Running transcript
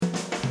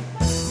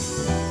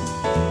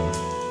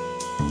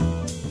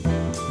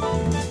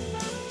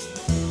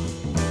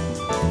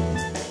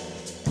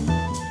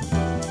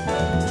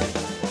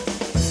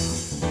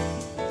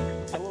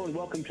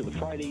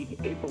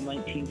April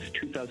 19th,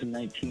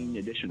 2019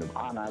 edition of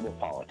On Iowa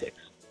Politics.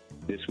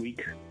 This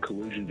week,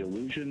 collusion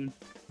delusion,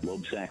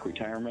 Loebsack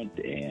retirement,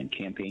 and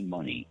campaign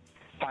money.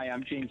 Hi,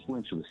 I'm James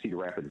Lynch of the Cedar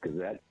Rapids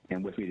Gazette,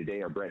 and with me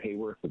today are Brett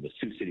Hayworth of the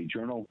Sioux City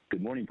Journal.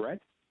 Good morning,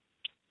 Brett.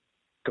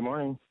 Good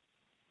morning.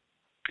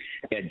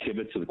 Ed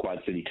Tibbetts of the Quad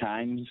City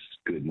Times.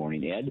 Good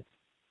morning, Ed.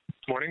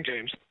 Morning,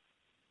 James.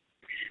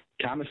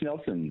 Thomas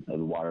Nelson of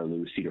the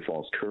Waterloo Cedar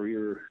Falls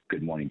Courier.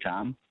 Good morning,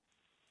 Tom.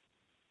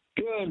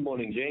 Good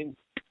morning, James.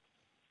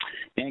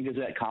 And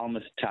Gazette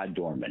columnist Todd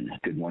Dorman.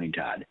 Good morning,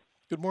 Todd.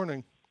 Good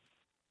morning.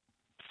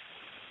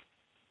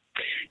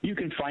 You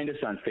can find us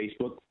on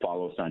Facebook,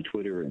 follow us on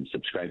Twitter, and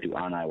subscribe to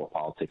On Iowa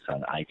Politics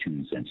on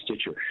iTunes and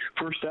Stitcher.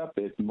 First up,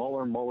 it's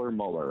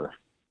Mueller.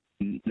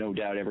 No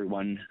doubt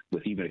everyone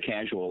with even a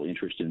casual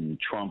interest in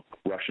Trump,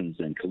 Russians,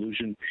 and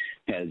collusion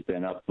has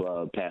been up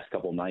past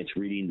couple of nights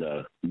reading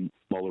the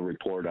Mueller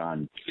report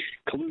on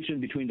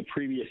collusion between the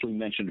previously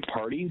mentioned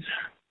parties.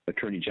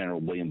 Attorney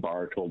General William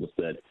Barr told us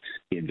that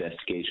the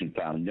investigation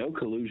found no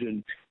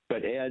collusion.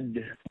 But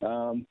Ed,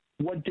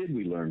 what did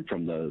we learn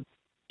from the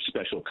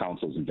special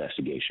counsel's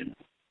investigation?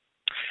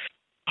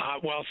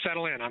 Well,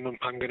 settle in. I'm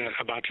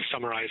about to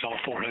summarize all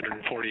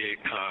 448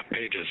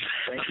 pages.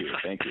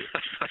 Thank you.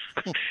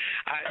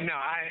 No,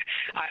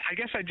 I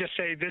guess I'd just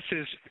say this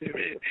is,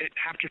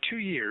 after 2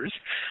 years,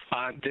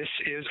 this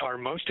is our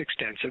most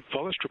extensive,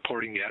 fullest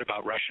reporting yet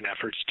about Russian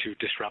efforts to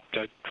disrupt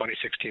the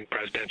 2016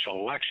 presidential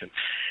election.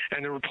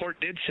 And the report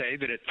did say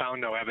that it found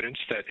no evidence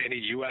that any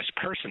U.S.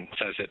 person,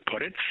 as it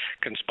put it,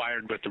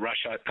 conspired with the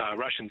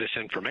Russian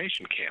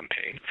disinformation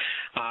campaign.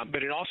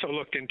 But it also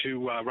looked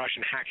into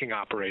Russian hacking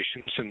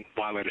operations, and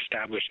while it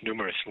established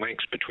numerous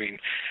links between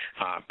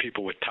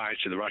people with ties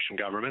to the Russian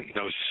government and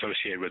those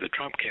associated with the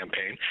Trump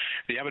campaign,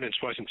 the evidence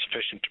wasn't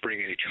sufficient to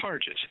bring any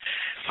charges.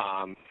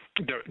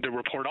 The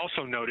report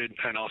also noted,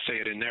 and I'll say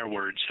it in their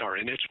words, or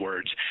in its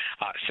words,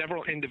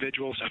 several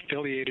individuals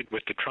affiliated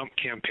with the Trump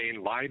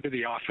campaign lied to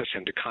the office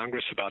and to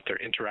Congress about their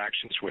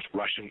interactions with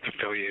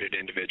Russian-affiliated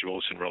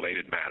individuals in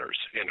related matters,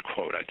 end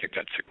quote. I think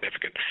that's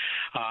significant.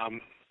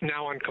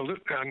 Now, on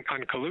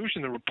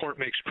collusion, the report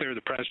makes clear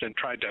the president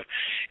tried to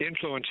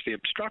influence the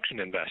obstruction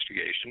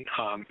investigation.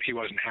 He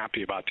wasn't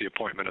happy about the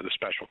appointment of the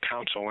special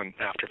counsel, and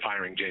after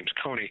firing James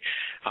Comey,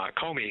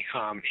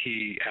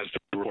 he, as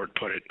the report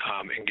put it,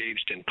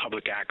 engaged in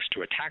public acts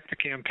to attack the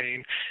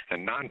campaign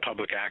and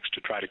non-public acts to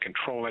try to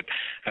control it,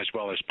 as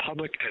well as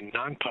public and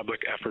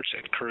non-public efforts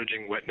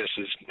encouraging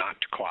witnesses not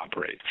to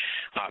cooperate.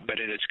 But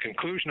in its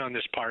conclusion on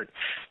this part,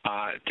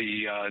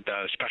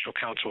 the special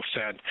counsel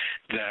said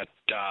that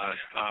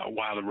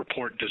while the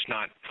report does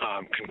not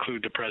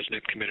conclude the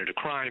president committed a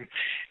crime,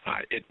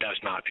 it does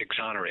not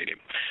exonerate him.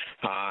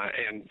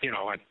 And,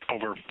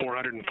 over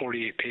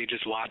 448 pages,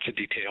 lots of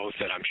details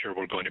that I'm sure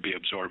we're going to be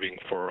absorbing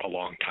for a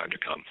long time to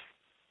come.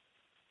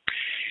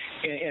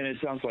 And it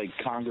sounds like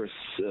Congress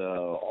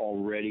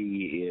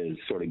already is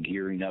sort of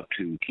gearing up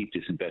to keep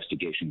this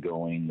investigation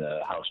going. The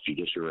House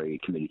Judiciary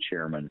Committee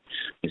chairman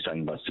is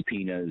talking about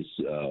subpoenas.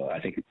 I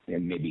think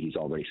maybe he's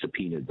already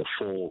subpoenaed the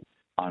full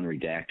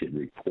unredacted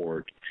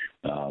report,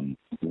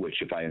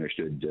 which, if I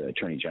understood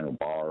Attorney General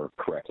Barr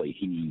correctly,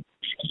 he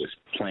was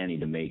planning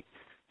to make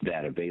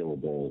that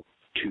available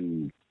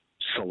to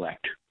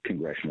select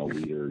congressional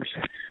leaders.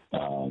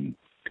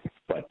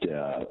 But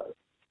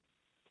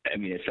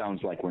it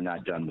sounds like we're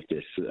not done with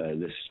this.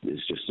 This is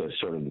just a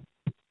sort of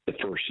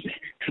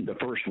the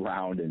first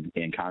round,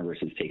 and Congress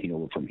is taking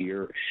over from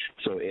here.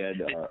 So,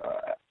 Ed,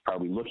 are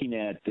we looking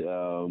at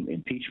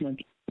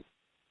impeachment?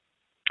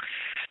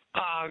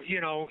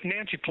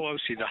 Nancy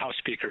Pelosi, the House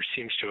Speaker,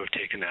 seems to have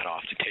taken that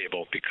off the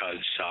table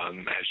because,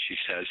 as she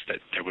says, that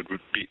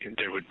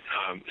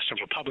some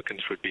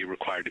Republicans would be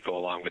required to go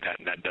along with that,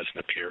 and that doesn't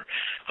appear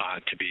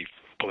to be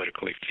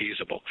politically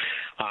feasible.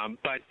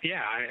 But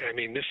yeah,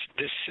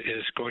 this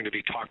is going to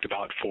be talked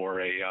about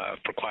for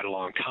quite a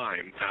long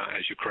time.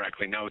 As you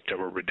correctly note, there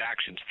were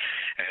redactions,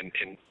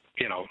 and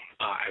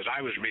as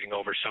I was reading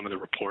over some of the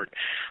report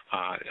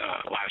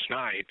last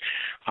night,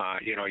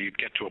 you'd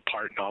get to a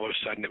part and all of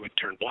a sudden it would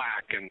turn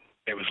black, and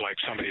it was like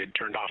somebody had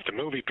turned off the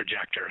movie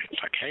projector.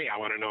 It's like, hey, I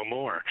want to know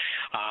more.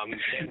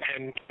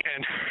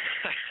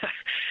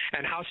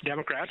 And House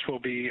Democrats will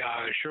be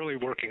surely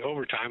working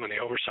overtime on the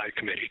Oversight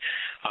Committee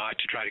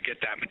to try to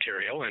get that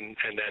material, and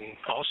then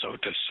also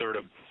to sort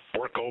of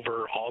work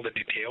over all the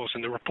details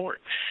in the report,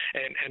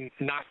 and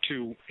not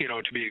to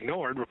be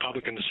ignored.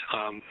 Republicans,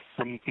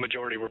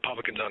 majority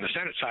Republicans on the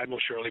Senate side, will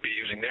surely be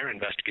using their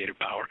investigative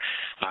power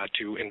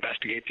to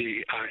investigate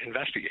the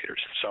investigators.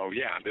 So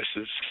yeah, this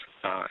is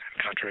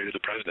contrary to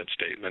the president's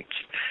statements.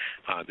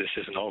 This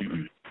isn't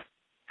over.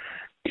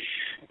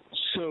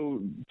 So,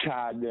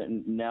 Todd,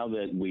 now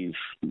that we've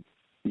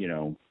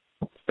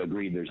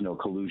agreed there's no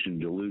collusion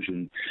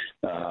delusion,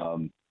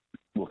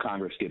 will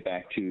Congress get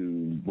back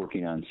to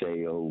working on,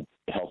 say,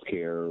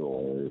 healthcare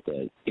or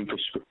the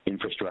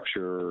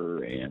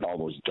infrastructure and all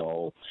those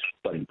dull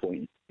but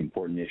important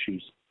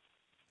issues?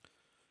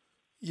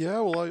 Yeah,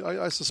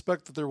 well, I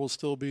suspect that there will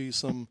still be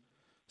some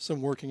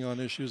some working on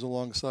issues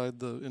alongside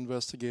the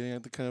investigating,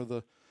 the kind of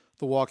the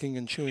walking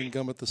and chewing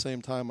gum at the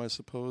same time, I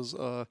suppose.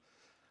 I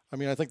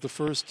mean, I think the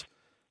first,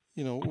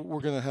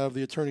 we're going to have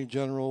the Attorney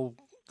General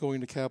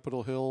going to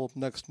Capitol Hill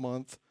next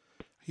month.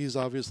 He's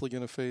obviously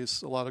going to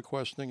face a lot of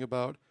questioning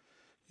about,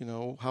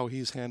 how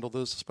he's handled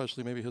this,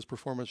 especially maybe his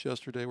performance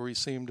yesterday, where he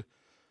seemed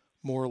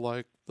more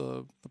like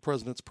the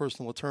president's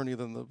personal attorney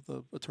than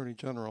the Attorney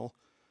General.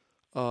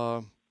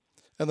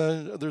 And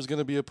then there's going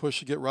to be a push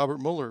to get Robert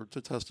Mueller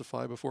to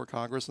testify before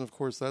Congress. And, of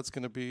course, that's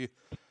going to be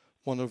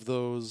one of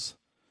those,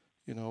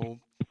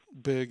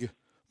 big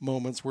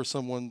moments where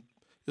someone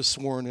is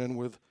sworn in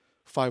with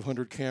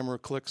 500 camera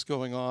clicks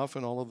going off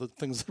and all of the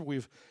things that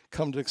we've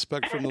come to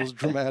expect from those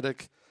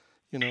dramatic,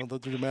 the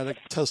dramatic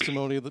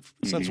testimony that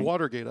since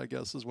Watergate, I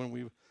guess, is when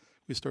we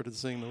started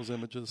seeing those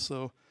images.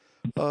 So,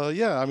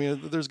 I mean,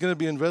 there's going to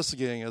be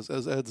investigating.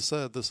 As Ed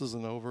said, this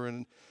isn't over.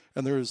 And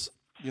there's,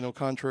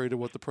 contrary to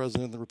what the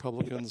president and the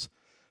Republicans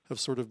have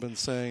sort of been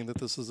saying, that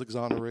this is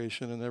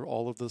exoneration and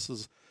all of this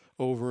is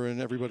over,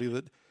 and everybody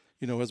that,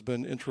 has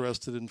been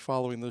interested in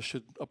following this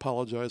should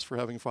apologize for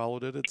having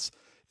followed it.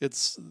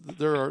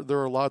 There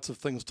are lots of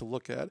things to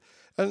look at.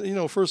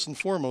 And, first and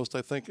foremost,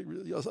 I think,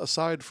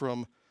 aside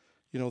from,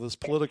 this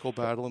political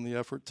battle and the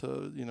effort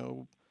to,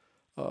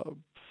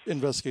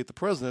 investigate the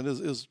president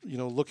is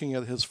looking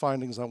at his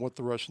findings on what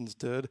the Russians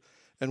did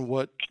and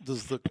what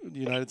does the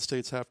United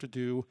States have to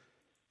do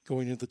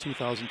going into the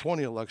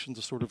 2020 election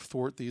to sort of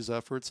thwart these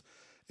efforts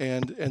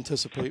and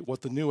anticipate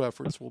what the new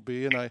efforts will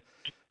be. And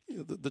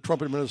the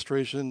Trump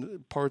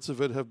administration, parts of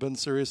it have been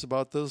serious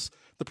about this.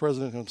 The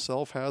president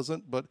himself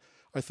hasn't, but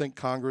I think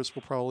Congress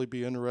will probably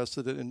be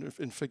interested in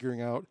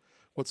figuring out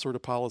what sort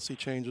of policy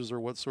changes or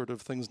what sort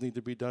of things need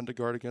to be done to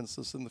guard against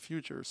this in the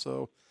future.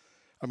 So,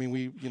 I mean,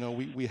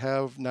 we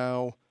have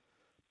now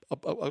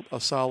a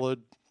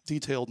solid,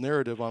 detailed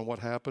narrative on what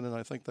happened, and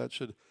I think that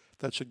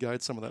should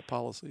guide some of that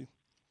policy.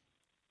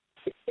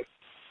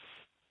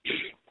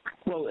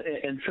 Well,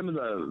 and some of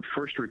the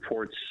first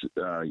reports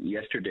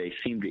yesterday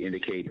seemed to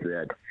indicate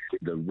that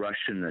the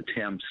Russian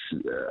attempts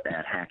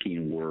at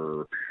hacking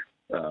were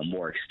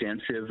more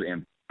extensive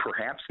and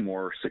perhaps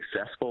more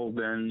successful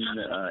than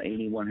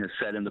anyone has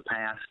said in the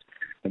past.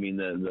 I mean,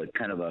 the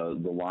kind of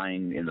the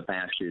line in the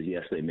past is,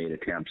 yes, they made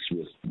attempts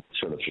with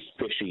sort of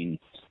phishing,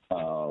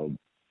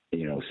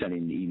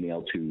 sending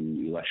email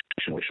to election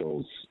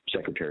officials,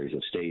 secretaries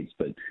of states,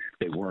 but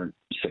they weren't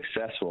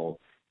successful.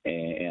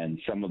 And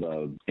some of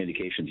the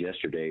indications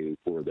yesterday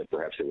were that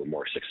perhaps they were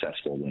more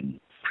successful than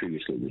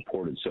previously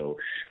reported. So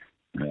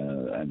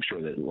I'm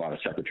sure that a lot of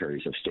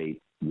secretaries of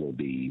state will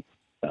be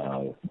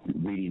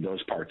reading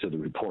those parts of the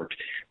report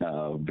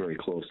very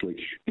closely.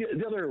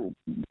 The other,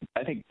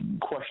 I think,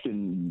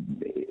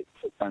 question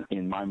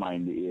in my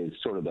mind is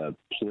sort of the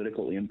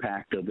political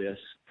impact of this.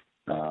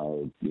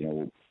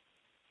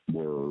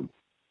 We're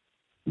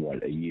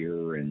a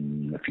year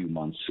and a few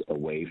months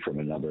away from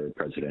another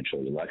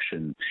presidential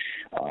election.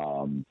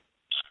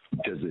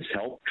 Does this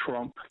help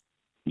Trump?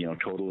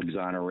 Total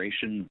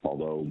exoneration,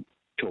 although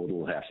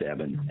total has to have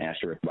an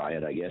asterisk by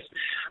it, I guess.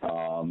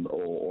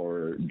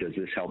 Or does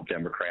this help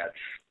Democrats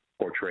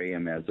portray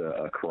him as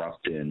a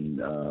corrupt and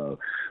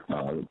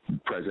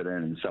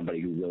president and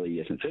somebody who really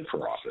isn't fit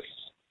for office?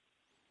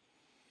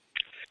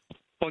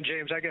 Well,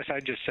 James, I guess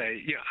I'd just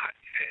say,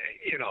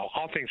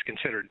 all things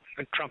considered,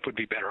 Trump would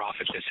be better off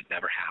if this had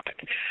never happened.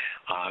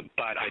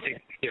 But I think,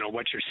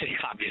 what you're seeing,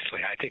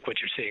 obviously, I think what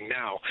you're seeing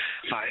now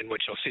and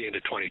what you'll see into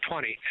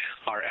 2020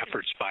 are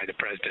efforts by the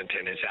president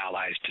and his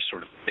allies to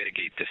sort of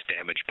mitigate this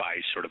damage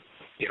by sort of,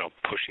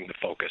 pushing the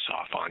focus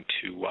off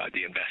onto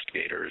the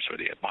investigators or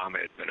the Obama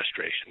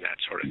administration, that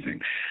sort of thing.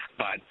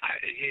 But,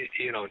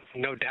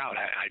 no doubt,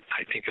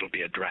 I think it'll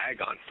be a drag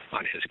on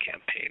his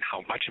campaign.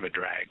 How much of a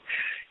drag,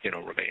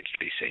 remains to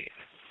be seen.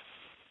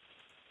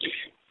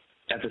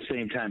 At the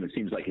same time, it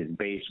seems like his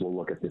base will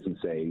look at this and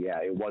say, yeah,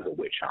 it was a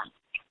witch hunt,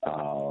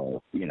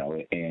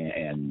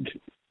 and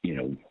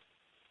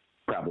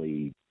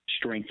probably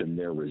strengthen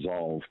their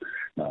resolve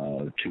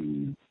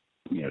to,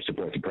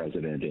 support the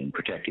president and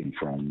protect him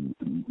from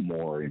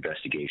more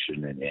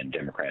investigation and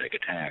Democratic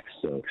attacks.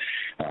 So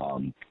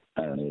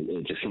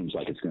it just seems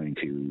like it's going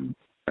to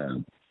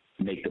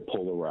make the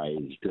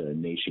polarized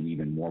nation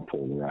even more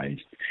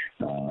polarized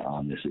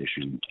on this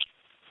issue.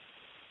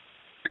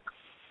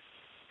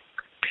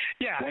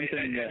 Yeah,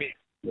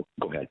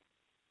 go ahead.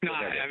 No,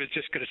 I was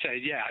just going to say,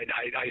 yeah,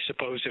 I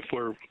suppose if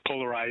we're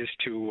polarized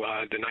to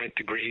the 9th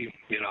degree,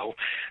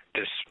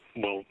 this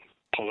will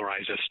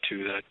polarize us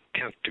to the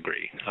 10th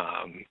degree.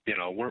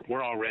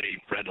 We're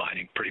already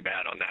redlining pretty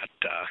bad on that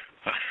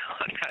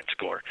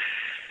score.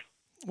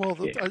 Well,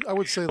 I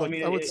would say,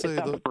 it's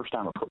not the first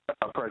time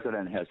a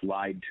president has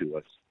lied to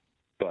us,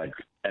 but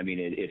I mean,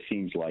 it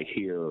seems like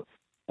here.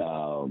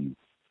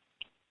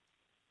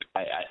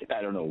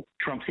 I don't know.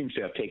 Trump seems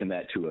to have taken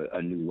that to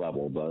a new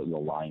level, the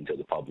lying to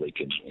the public.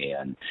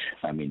 And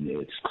I mean,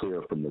 it's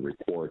clear from the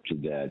report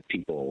that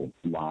people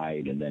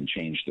lied and then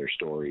changed their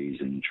stories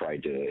and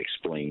tried to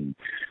explain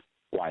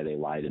why they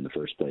lied in the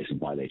first place and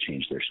why they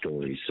changed their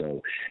stories.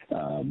 So,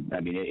 I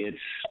mean,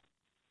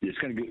 it's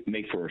going to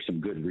make for some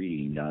good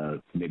reading,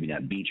 maybe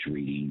not beach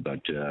reading, but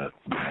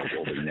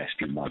over the next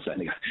few months. I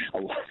think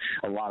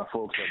a lot of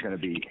folks are going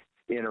to be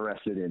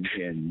interested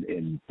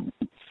in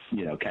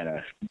kind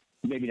of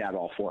maybe not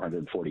all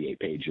 448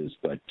 pages,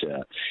 but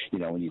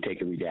when you take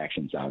the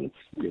redactions out,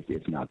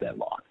 it's not that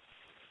long.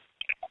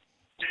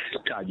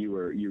 Todd,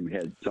 you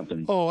had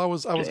something. Oh, I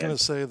was going to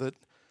say that.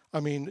 I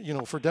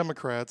mean, for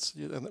Democrats,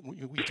 and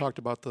we talked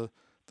about the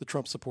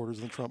Trump supporters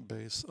and the Trump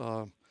base.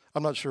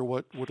 I'm not sure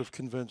what would have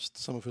convinced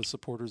some of his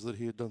supporters that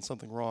he had done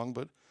something wrong,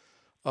 but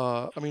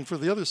I mean, for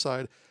the other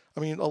side, I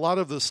mean, a lot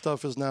of this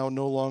stuff is now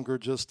no longer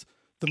just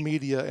the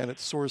media and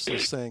its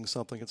sources saying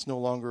something. It's no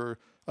longer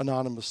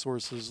anonymous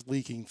sources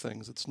leaking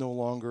things. It's no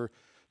longer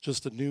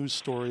just a news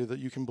story that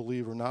you can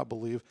believe or not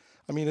believe.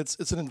 I mean,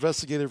 it's an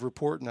investigative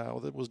report now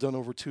that was done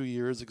over 2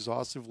 years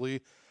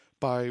exhaustively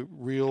by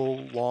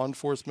real law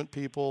enforcement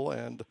people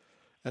and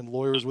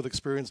lawyers with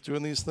experience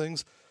doing these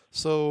things.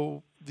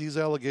 So these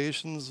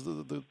allegations,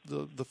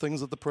 the things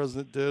that the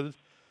president did,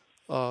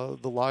 the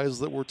lies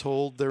that were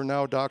told, they're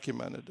now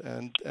documented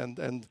and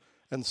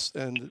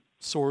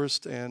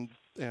sourced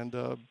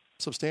and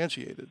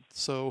substantiated.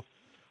 So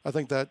I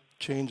think that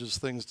changes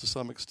things to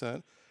some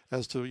extent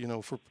as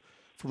to, for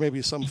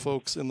maybe some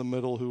folks in the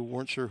middle who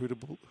weren't sure who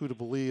to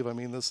believe. I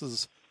mean,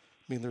 there's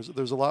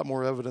a lot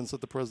more evidence that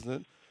the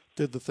president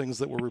did the things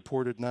that were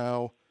reported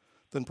now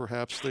than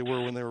perhaps they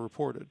were when they were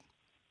reported.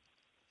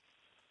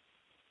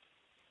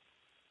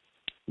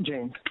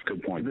 James,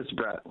 good point. This is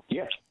Brett.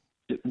 Yes.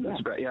 This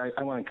is Brett. Yeah,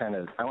 I wanted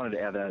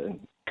to add that and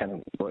kind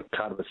of what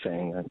Todd was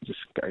saying, and just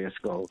I guess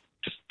go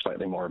just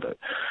slightly more. But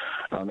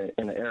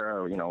in the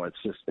era,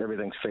 it's just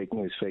everything's fake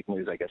news.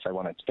 I guess I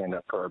want to stand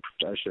up for our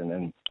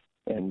profession,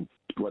 and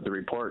what the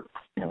report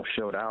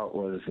showed out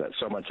was that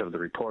so much of the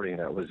reporting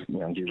that was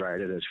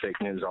derided as fake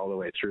news all the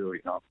way through,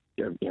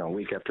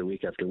 week after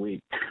week after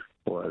week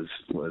was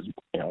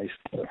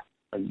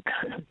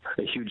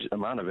a huge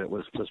amount of it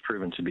was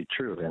proven to be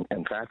true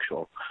and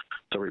factual.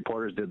 So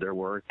reporters did their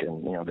work,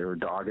 and they were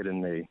dogged,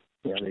 and they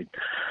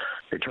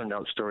turned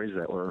out stories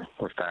that were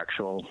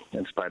factual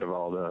in spite of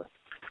all the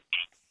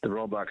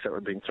roadblocks that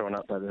were being thrown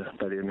up by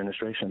the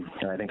administration.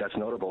 And I think that's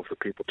notable for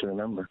people to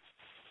remember.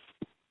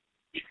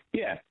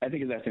 Yeah, I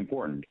think that's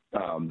important,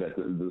 that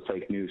the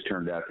fake news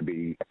turned out to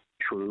be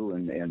true,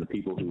 and the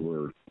people who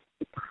were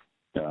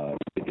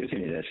using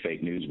it as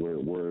fake news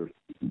were,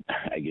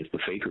 I guess, the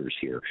fakers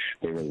here.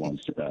 They were the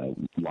ones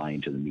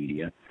lying to the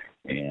media,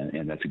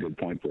 and that's a good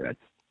point, Brett.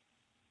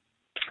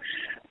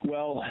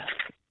 Well,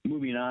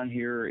 moving on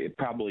here, it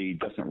probably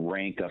doesn't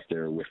rank up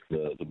there with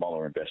the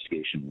Mueller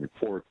investigation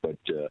report, but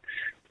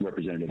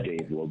Representative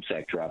Dave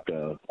Loebsack dropped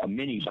a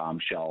mini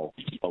bombshell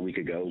a week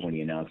ago when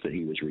he announced that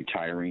he was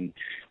retiring.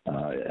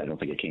 I don't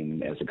think it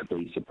came as a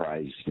complete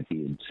surprise.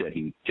 He had said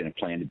he didn't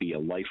plan to be a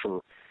lifer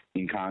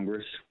in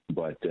Congress,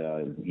 but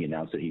he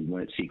announced that he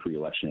wouldn't seek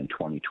re-election in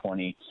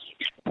 2020.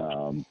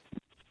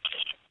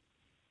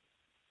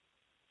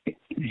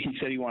 He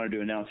said he wanted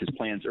to announce his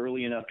plans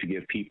early enough to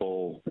give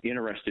people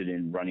interested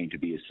in running to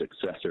be his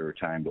successor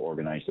time to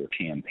organize their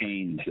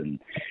campaigns. And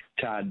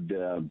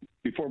Todd,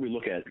 before we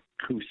look at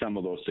who some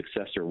of those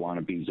successor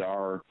wannabes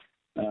are,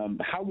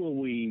 how will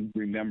we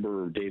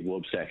remember Dave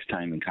Loebsack's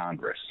time in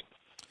Congress,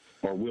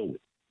 or will we?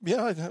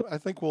 Yeah, I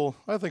think we'll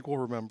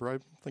remember. I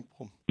think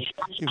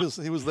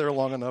he was there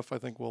long enough. I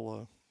think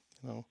we'll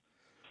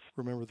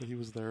remember that he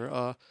was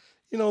there.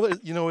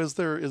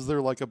 Is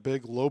there like a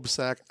big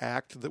Loebsack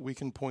act that we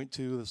can point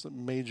to? This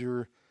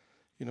major,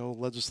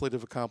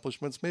 legislative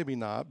accomplishments? Maybe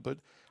not, but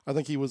I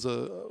think he was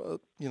a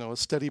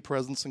steady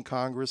presence in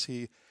Congress.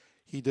 He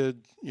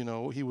did,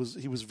 he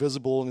was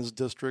visible in his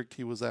district.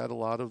 He was at a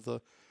lot of the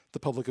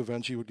public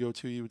events you would go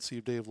to. You would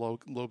see Dave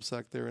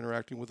Loebsack there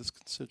interacting with his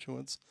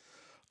constituents.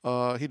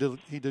 He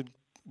did,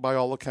 by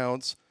all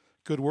accounts,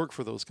 good work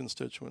for those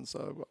constituents.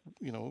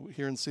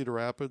 Here in Cedar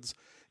Rapids,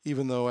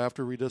 even though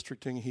after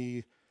redistricting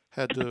he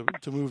had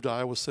to move to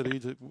Iowa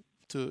City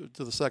to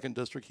the second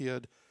district, he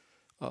had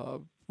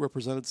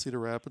represented Cedar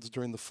Rapids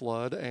during the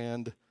flood,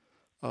 and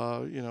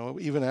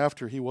even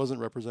after he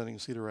wasn't representing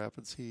Cedar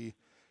Rapids, he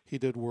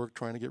did work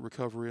trying to get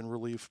recovery and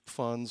relief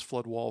funds,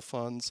 flood wall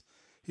funds.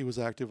 He was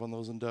active on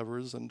those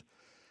endeavors,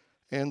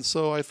 and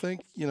so I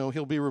think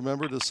he'll be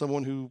remembered as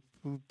someone who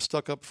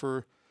stuck up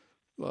for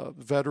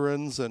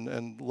veterans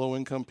and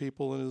low-income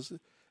people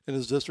in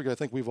his district. I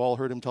think we've all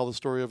heard him tell the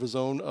story of his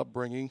own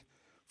upbringing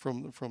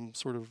from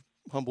sort of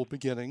humble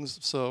beginnings.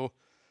 So,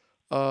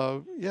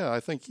 I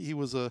think he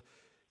was a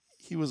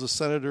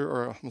senator,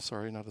 or I'm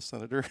sorry, not a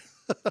senator.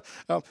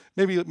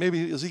 Maybe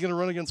is he going to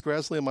run against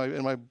Grassley?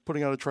 Am I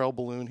putting out a trial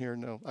balloon here?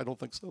 No, I don't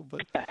think so.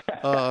 But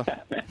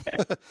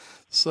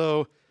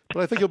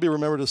but I think he'll be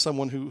remembered as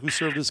someone who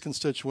served his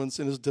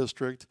constituents in his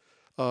district.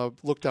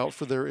 Looked out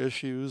for their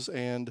issues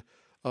and,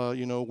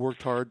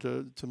 worked hard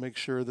to make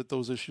sure that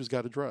those issues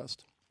got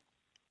addressed.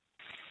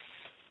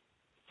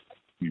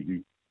 Mm-hmm.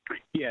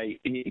 Yeah,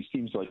 he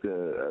seems like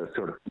a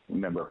sort of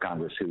member of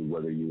Congress who,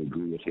 whether you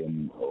agree with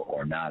him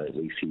or not, at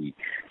least he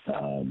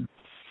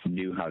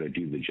knew how to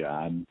do the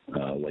job.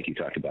 Like you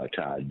talked about,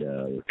 Todd,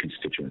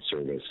 constituent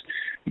service,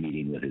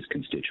 meeting with his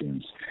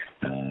constituents.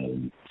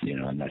 I'm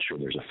not sure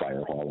there's a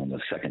fire hall in the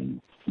 2nd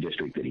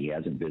District that he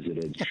hasn't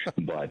visited,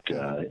 but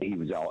he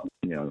was out,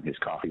 his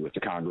coffee with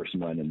the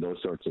congressman and those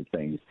sorts of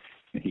things.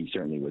 He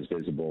certainly was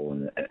visible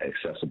and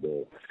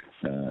accessible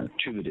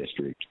to the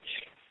district.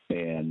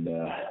 And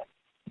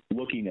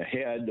looking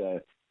ahead,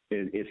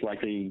 it's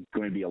likely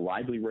going to be a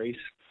lively race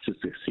to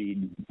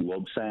succeed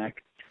Loebsack.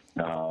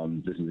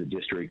 This is a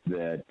district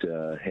that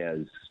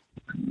has,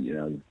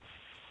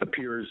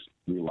 appears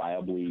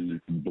reliably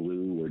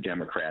blue or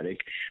Democratic,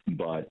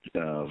 but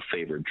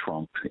favored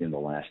Trump in the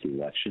last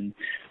election.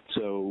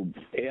 So,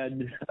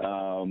 Ed,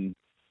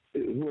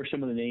 who are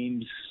some of the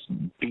names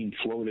being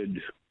floated,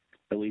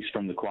 at least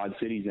from the Quad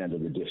Cities end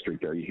of the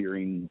district? Are you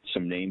hearing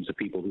some names of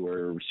people who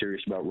are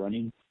serious about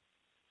running?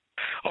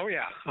 Oh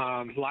yeah,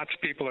 lots of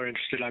people are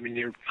interested. I mean,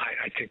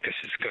 I think this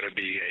is going to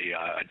be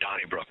a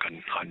Donnybrook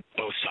on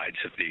both sides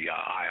of the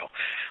aisle.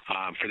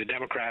 For the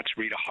Democrats,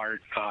 Rita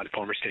Hart, the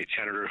former state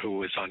senator who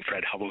was on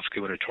Fred Hubbell's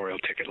gubernatorial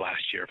ticket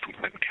last year from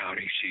Clinton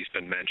County, she's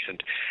been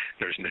mentioned.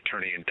 There's an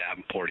attorney in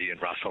Davenport, Ian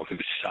Russell,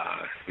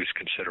 who's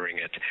considering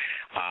it.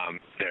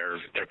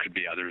 There could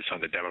be others on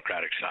the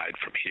Democratic side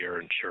from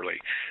here, and surely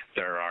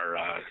there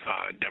are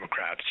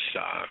Democrats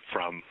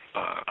from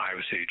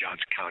Iowa City,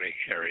 Johnson County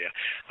area.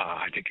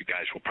 I think you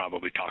guys will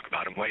probably talk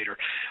about them later.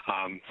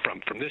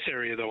 From this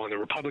area, though, on the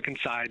Republican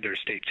side, there's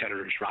State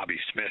Senators Robbie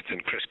Smith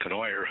and Chris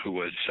Conoyer, who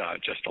was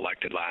just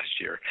elected last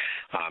year.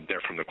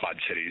 They're from the Quad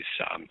Cities.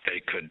 They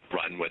could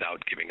run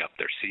without giving up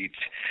their seats.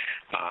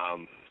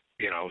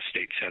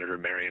 State Senator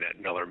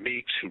Marionette Miller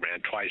Meeks, who ran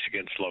twice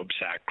against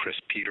Loebsack, Chris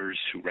Peters,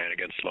 who ran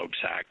against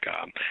Loebsack,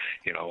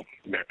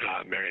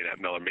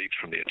 Marionette Miller Meeks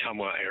from the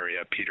Ottumwa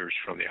area, Peters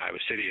from the Iowa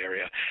City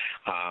area,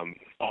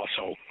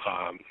 also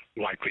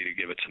likely to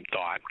give it some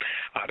thought.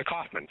 The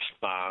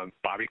Kaufmans,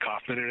 Bobby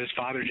Kaufman and his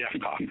father,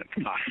 Jeff Kaufman.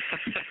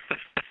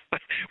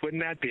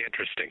 Wouldn't that be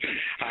interesting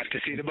to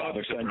see the both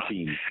of them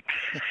run?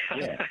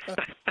 Yeah.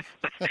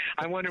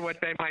 I wonder what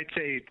they might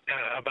say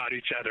about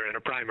each other in a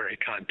primary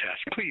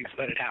contest. Please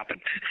let it happen.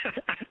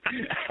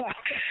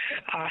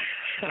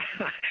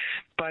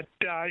 But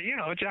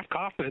Jeff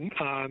Kaufman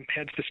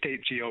heads the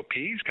state GOP.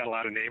 He's got a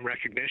lot of name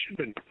recognition,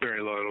 been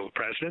very loyal to the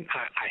president.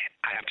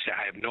 I have to say,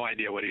 I have no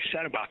idea what he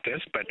said about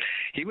this, but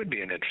he would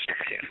be an interesting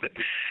candidate.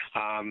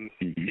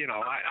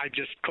 I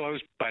just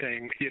closed by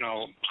saying,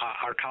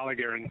 our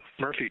colleague Aaron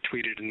Murphy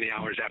tweeted in the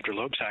hours after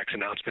Loebsack's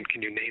announcement,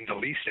 can you name the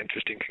least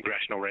interesting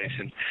congressional race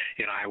in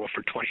Iowa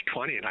for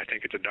 2020? And I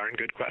think it's a darn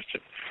good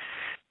question.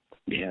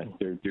 Yeah,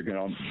 they're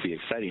going to be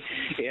exciting.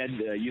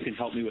 And you can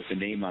help me with the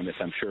name on this,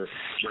 I'm sure.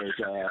 There's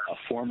a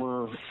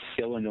former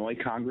Illinois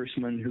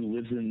congressman who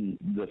lives in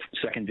the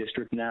 2nd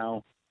District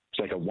now. It's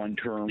like a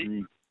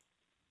one-term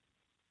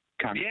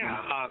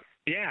congressman.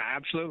 Yeah,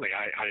 absolutely.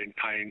 I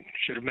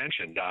should have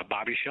mentioned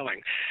Bobby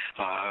Schilling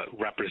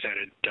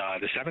represented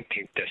the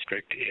 17th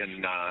district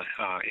in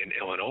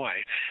Illinois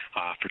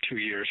for 2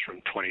 years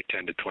from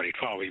 2010 to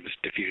 2012. He was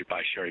defeated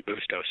by Sherry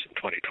Bustos in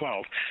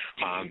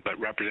 2012, but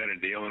represented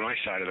the Illinois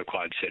side of the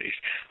Quad Cities.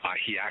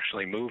 He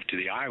actually moved to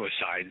the Iowa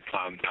side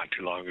not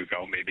too long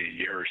ago, maybe a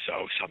year or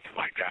so, something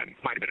like that.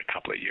 It might have been a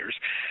couple of years.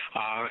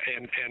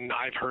 And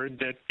I've heard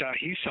that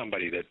he's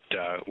somebody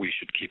that we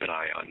should keep an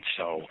eye on.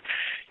 So,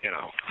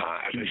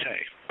 as I say,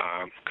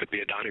 could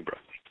be a Donnybrook.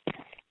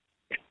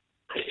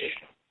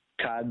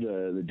 Todd,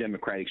 the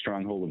Democratic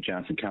stronghold of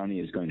Johnson County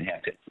is going to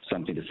have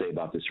something to say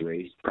about this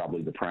race,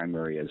 probably the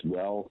primary as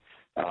well.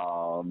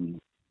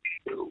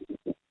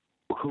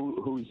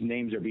 Whose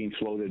names are being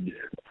floated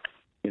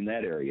in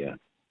that area?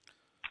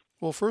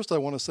 Well, first I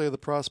want to say the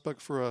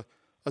prospect for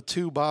a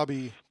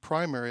two-Bobby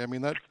primary. I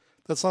mean, that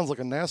sounds like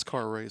a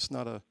NASCAR race,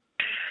 not a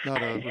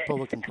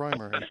Republican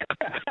primary.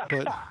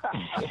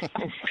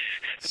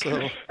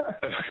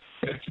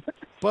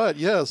 But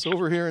yes,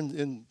 over here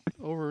in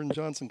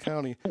Johnson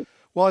County.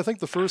 Well, I think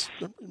the first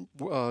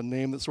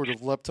name that sort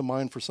of leapt to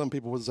mind for some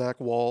people was Zach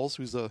Walz,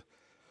 who's a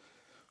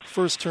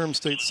first-term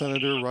state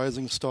senator,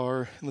 rising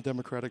star in the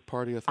Democratic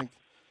Party. I think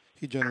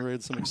he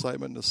generated some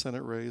excitement in the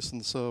Senate race,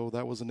 and so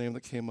that was a name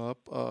that came up.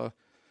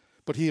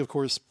 But he, of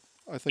course,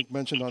 I think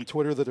mentioned on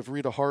Twitter that if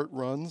Rita Hart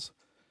runs,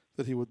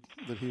 that he would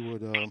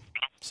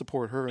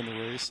support her in the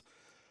race.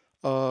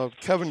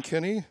 Kevin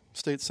Kinney,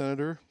 state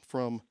senator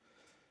from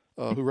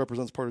who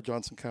represents part of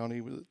Johnson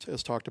County,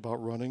 has talked about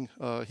running.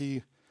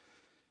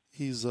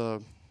 He's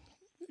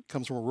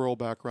comes from a rural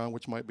background,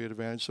 which might be an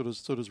advantage. So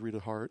does Rita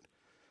Hart.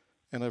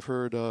 And I've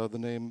heard the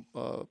name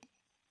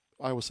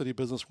Iowa City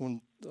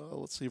businesswoman,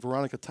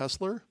 Veronica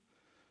Tesler,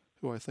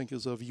 who I think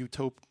is of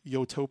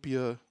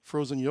Utopia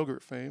frozen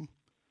yogurt fame,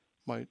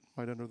 might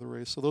enter the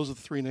race. So those are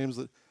the three names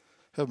that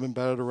have been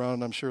batted around,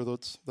 and I'm sure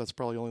that's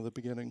probably only the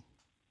beginning.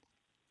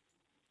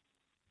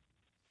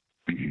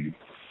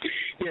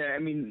 Yeah, I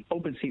mean,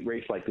 open seat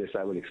race like this,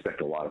 I would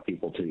expect a lot of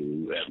people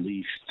to at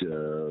least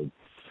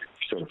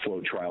sort of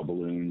float trial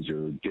balloons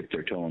or dip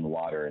their toe in the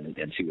water and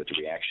see what the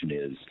reaction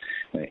is.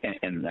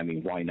 And I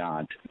mean, why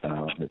not?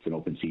 It's an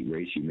open seat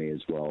race. You may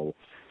as well.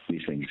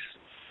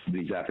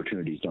 These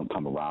opportunities don't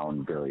come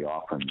around very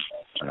often.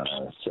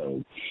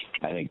 So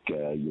I think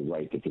you're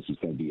right that this is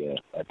going to be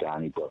a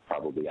Donnybrook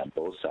probably on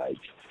both sides.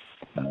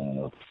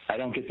 I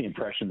don't get the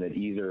impression that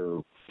either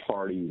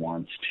party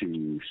wants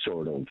to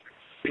sort of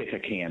pick a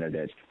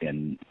candidate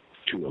and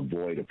to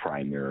avoid a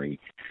primary,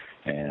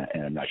 and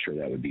I'm not sure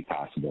that would be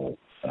possible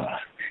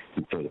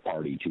for the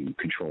party to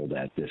control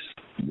that this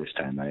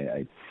time.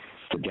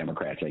 For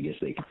Democrats, I guess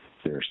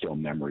there are still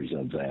memories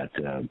of that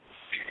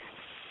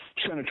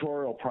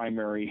senatorial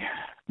primary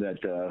that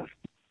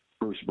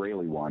Bruce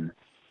Braley won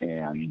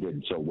and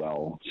did so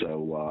well.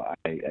 So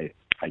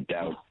I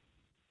doubt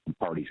the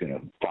party's going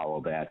to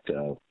follow that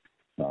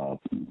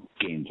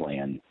game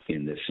plan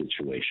in this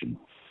situation.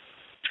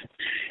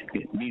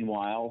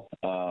 Meanwhile,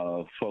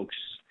 folks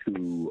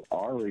who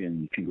are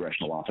in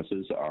congressional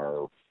offices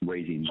are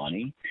raising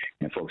money,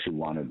 and folks who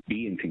want to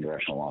be in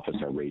congressional office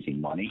are raising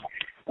money.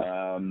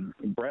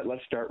 Brett,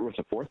 let's start with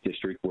the 4th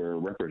District, where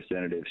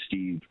Representative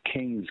Steve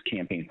King's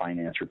campaign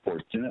finance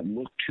report didn't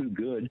look too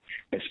good,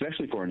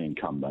 especially for an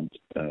incumbent.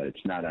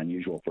 It's not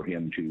unusual for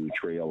him to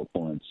trail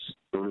opponents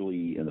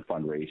early in the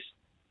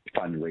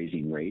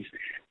fundraising race,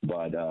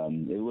 but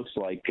it looks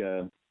like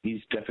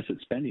he's deficit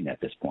spending at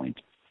this point.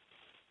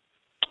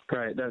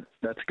 Right, that's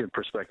a good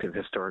perspective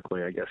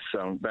historically, I guess.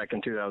 Back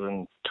in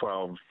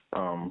 2012,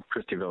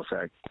 Christy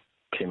Vilsack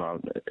came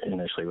out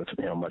initially with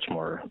much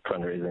more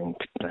fundraising.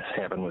 That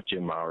happened with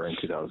Jim Maurer in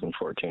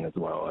 2014 as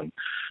well. And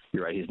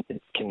you're right,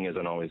 King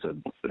isn't always a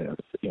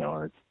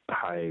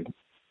high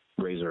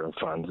raiser of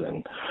funds,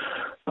 and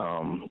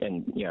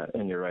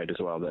you're right as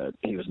well that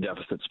he was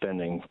deficit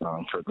spending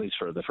for at least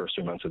for the first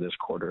 3 months of this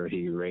quarter.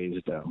 He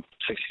raised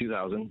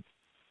 $62,000.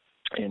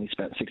 And he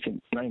spent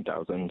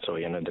 $69,000, so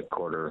he ended the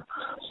quarter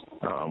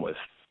with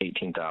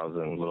 $18,000,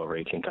 a little over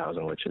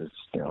 $18,000, which is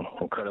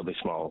incredibly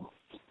small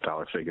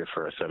dollar figure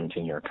for a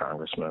 17-year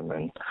congressman.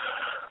 And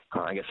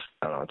I guess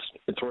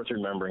it's worth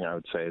remembering. I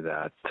would say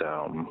that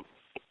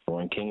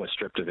when King was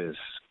stripped of his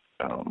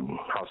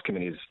House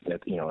committees,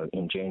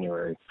 in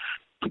January,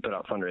 he put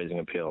out fundraising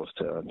appeals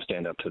to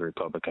stand up to the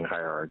Republican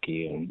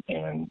hierarchy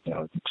and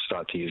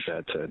sought to use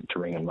that to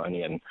ring in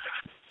money. And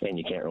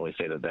you can't really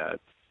say that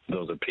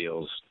those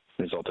appeals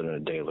resulted in a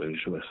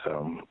deluge with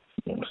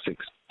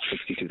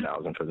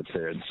 $62,000 for the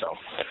period.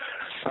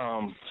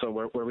 So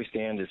where we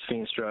stand is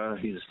Feenstra.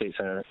 He's a state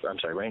senator. I'm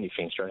sorry, Randy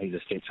Feenstra. He's a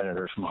state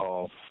senator from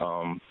Hull.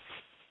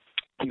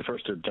 He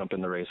first to jump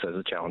in the race as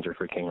a challenger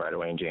for King right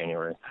away in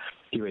January.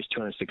 He raised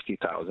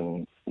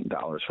 $260,000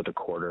 for the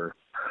quarter.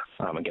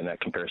 Again,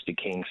 that compares to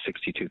King's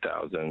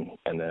 $62,000.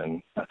 And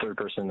then a third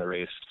person in the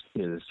race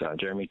is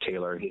Jeremy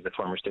Taylor. He's a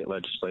former state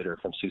legislator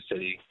from Sioux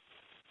City.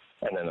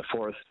 And then the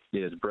fourth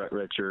is Brett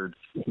Richards.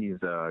 He's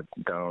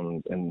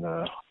down in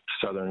the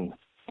southern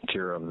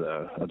tier of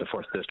the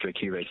 4th District.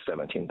 He raised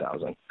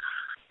 $17,000.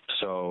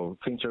 So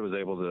Feenstra was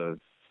able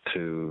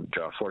to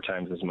draw 4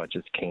 times as much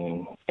as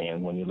King.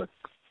 And when you look,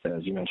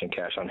 as you mentioned,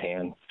 cash on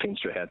hand,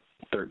 Feenstra had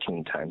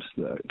 13 times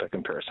the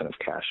comparison of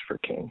cash for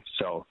King.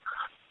 So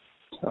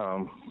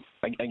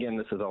again,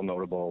 this is all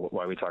notable.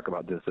 Why we talk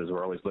about this is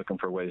we're always looking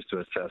for ways to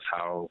assess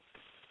how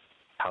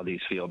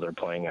these fields are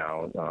playing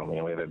out. We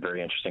have a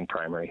very interesting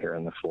primary here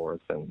in the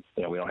 4th, and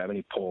we don't have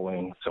any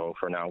polling, so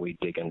for now we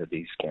dig into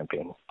these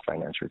campaign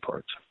finance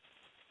reports.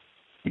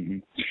 Mm-hmm.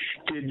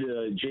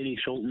 Did J.D.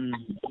 Schulten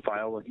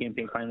file a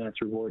campaign finance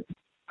report?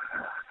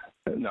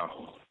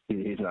 No,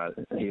 he's not.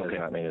 He has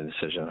not made a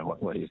decision on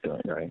what he's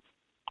doing. Right.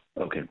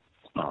 Okay.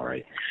 All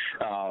right.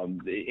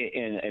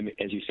 And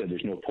as you said,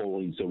 there's no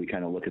polling, so we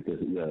kind of look at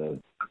the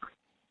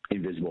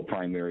invisible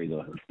primary,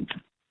 the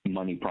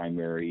money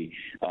primary.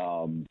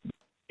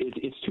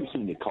 It's too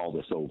soon to call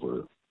this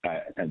over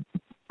and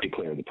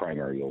declare the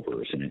primary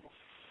over, isn't it?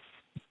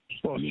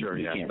 Well, sure,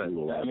 yeah. But,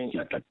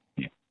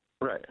 yeah.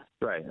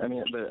 Right. I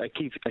mean, but a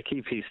key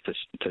piece to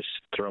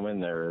throw in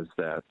there is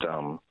that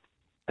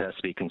it has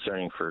to be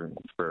concerning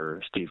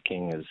for Steve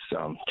King is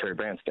Terry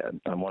Branstad.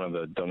 One of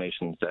the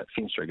donations that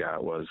Feenstra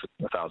got was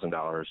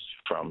 $1,000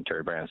 from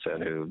Terry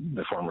Branstad, who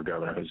the former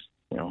governor, who's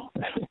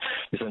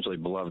essentially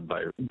beloved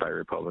by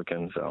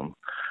Republicans.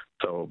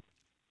 So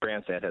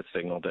Branstad has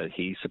signaled that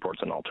he supports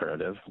an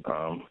alternative.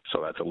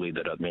 So that's a lead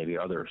that maybe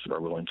others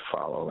are willing to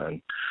follow.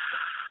 And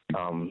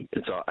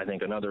it's I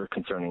think another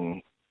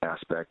concerning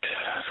aspect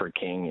for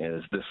King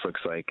is this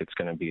looks like it's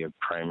going to be a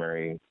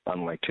primary,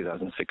 unlike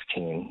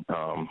 2016.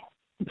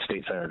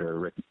 State Senator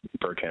Rick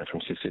Burkhan from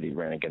Sioux City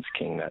ran against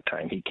King that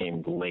time. He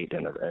came late,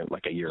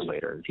 like a year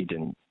later. He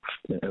didn't.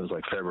 It was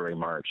like February,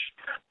 March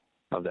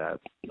of that,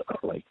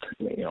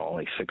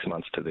 only 6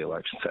 months to the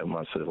election, 7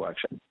 months to the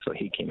election. So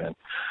he came in,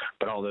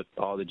 but all the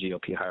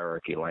GOP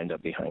hierarchy lined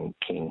up behind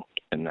King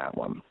in that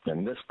one.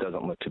 And this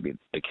doesn't look to be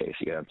the case.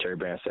 You have Terry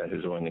Branstad,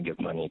 who's willing to give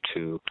money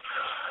to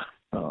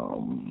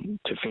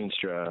to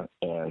Feenstra,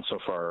 and so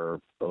far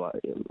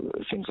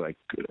it seems like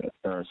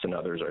Ernst and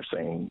others are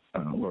saying,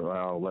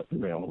 we're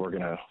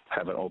going to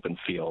have an open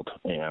field,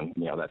 and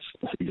that's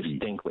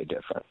distinctly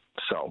different.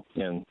 So,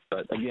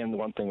 but again, the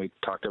one thing we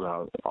talked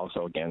about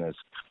also again is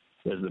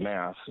the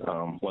math.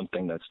 One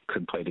thing that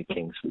could play to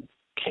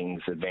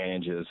King's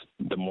advantage is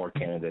the more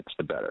candidates,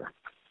 the better,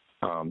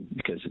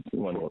 because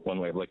one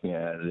way of looking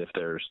at it,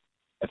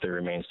 if there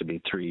remains to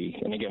be 3,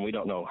 and again, we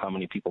don't know how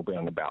many people will be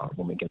on the ballot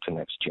when we get to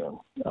next June,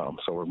 so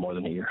we're more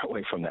than a year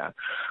away from that.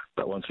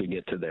 But once we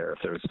get to there, if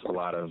there's a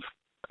lot of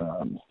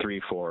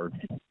 3-4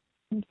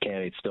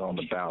 candidates still on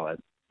the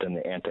ballot, then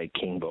the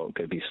anti-King vote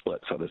could be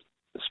split, so to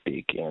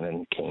speak, and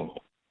then King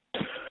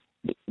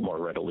more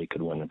readily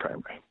could win the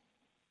primary.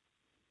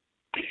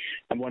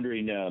 I'm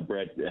wondering,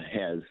 Brett,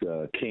 has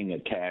King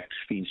attacked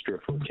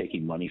Feenstra for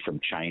taking money from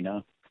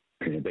China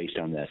based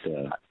on that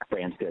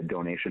Branstad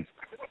donation?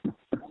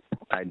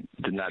 I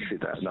did not see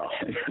that, no.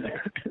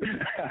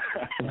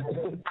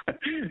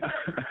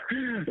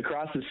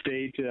 Across the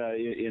state,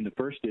 in the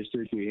 1st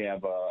district, we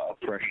have a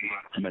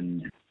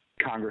freshman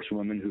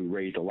congresswoman who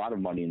raised a lot of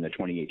money in the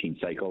 2018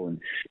 cycle. And,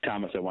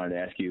 Thomas, I wanted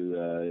to ask you,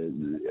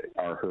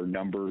 are her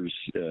numbers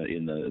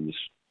in the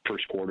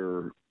first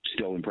quarter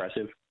still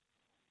impressive?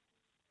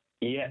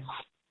 Yes.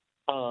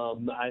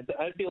 I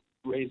feel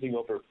raising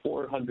over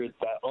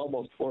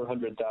almost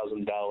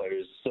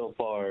 $400,000 so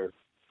far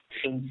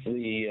since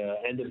the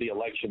end of the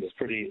election is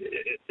pretty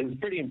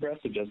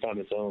impressive just on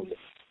its own.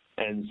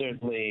 And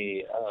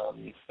certainly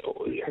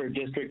her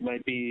district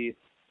might be,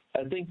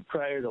 I think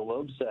prior to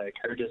Loebsack,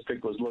 her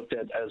district was looked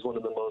at as one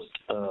of the most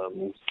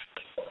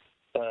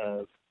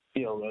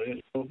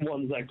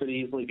ones that could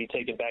easily be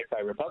taken back by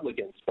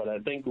Republicans. But I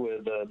think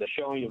with the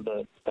showing of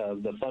the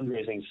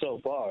fundraising so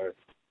far,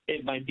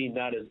 it might be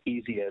not as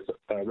easy as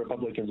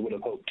Republicans would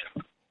have hoped.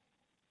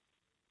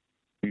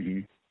 Mm-hmm.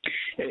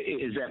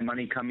 Is that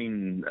money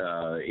coming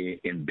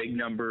in big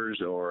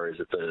numbers, or is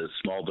it the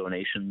small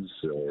donations,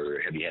 or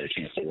have you had a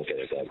chance to look at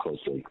it that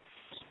closely?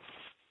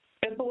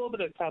 It's a little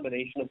bit of a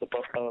combination of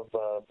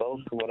both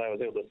from what I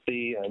was able to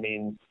see. I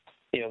mean,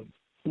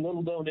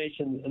 little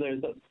donations,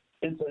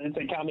 it's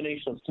a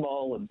combination of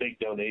small and big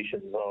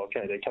donations, all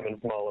kind of coming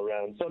from all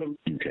around. Sort of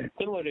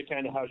similar to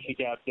kind of how she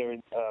got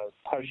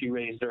how she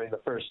raised during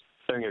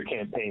her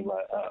campaign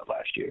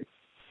last year.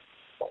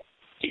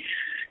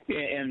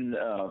 And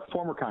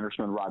former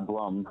Congressman Rod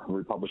Blum, a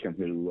Republican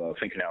who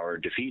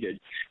Finkenauer defeated,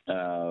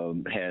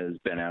 has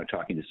been out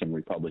talking to some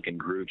Republican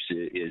groups.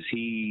 Is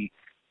he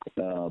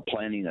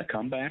planning a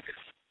comeback?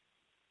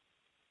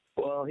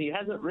 Well, he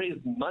hasn't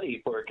raised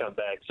money for a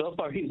comeback. So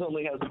far, he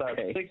only has about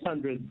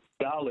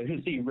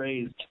 $600 he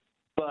raised,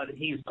 but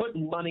he's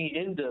putting money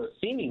into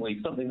seemingly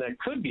something that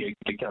could be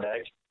a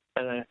comeback,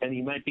 and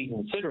he might be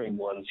considering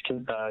one.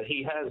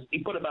 He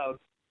put about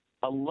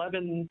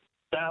 $11,000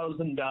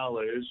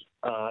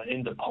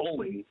 into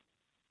polling,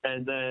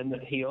 and then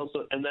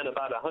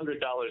about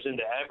 $100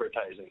 into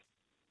advertising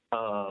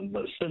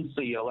since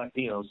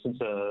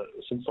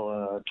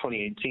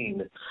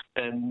 2018,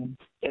 and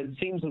it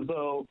seems as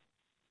though,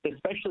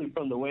 especially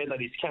from the way that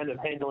he's kind of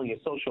handling his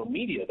social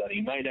media, that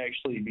he might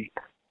actually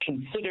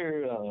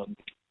consider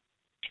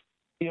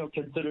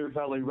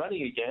probably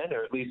running again,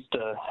 or at least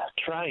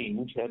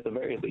trying at the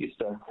very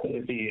least,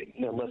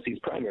 unless he's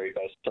primaried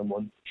by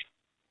someone.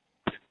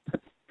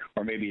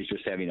 Or maybe he's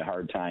just having a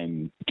hard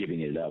time giving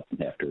it up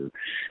after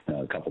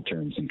a couple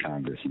terms in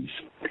Congress. He's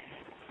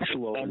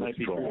slow to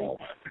withdraw.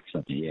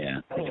 Yeah.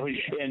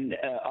 And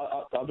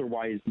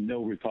otherwise,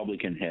 no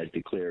Republican has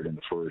declared in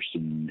the first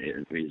and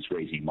is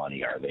raising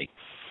money, are they?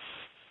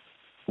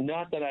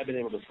 Not that I've been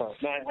able to find.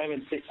 I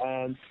haven't seen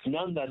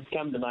none that's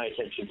come to my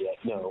attention yet.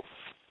 No.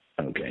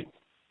 Okay.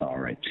 All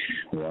right.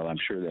 Well, I'm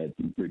sure that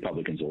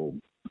Republicans will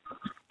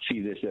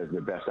see this as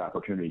their best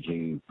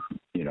opportunity,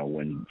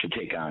 to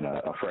take on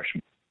a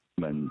freshman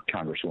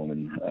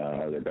Congresswoman,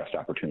 their best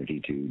opportunity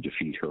to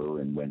defeat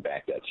her and win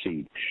back that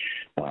seat.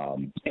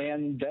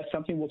 And that's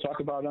something we'll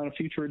talk about on a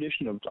future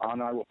edition of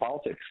On Iowa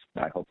Politics.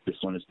 I hope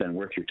this one has been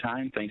worth your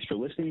time. Thanks for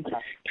listening.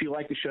 If you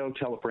like the show,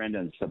 tell a friend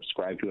and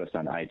subscribe to us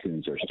on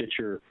iTunes or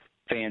Stitcher.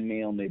 Fan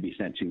mail may be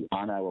sent to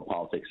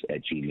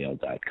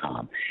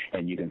oniowapolitics@gmail.com.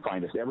 And you can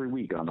find us every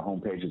week on the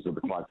homepages of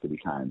the Quad City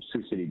Times,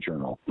 Sioux City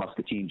Journal,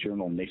 Muscatine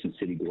Journal, Mason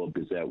City Globe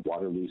Gazette,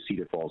 Waterloo,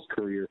 Cedar Falls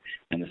Courier,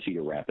 and the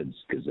Cedar Rapids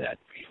Gazette.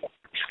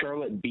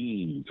 Scarlet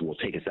Beans will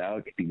take us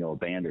out. If you know a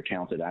band or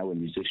talented Iowa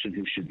musician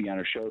who should be on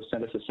our show,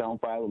 send us a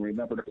sound file, and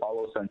remember to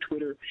follow us on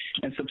Twitter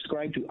and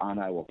subscribe to On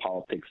Iowa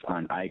Politics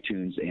on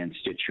iTunes and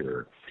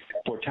Stitcher.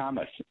 For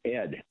Thomas,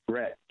 Ed,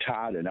 Brett,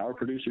 Todd, and our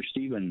producer,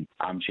 Stephen,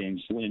 I'm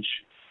James Lynch.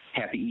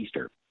 Happy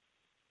Easter.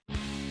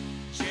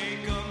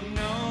 Jacob,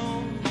 no.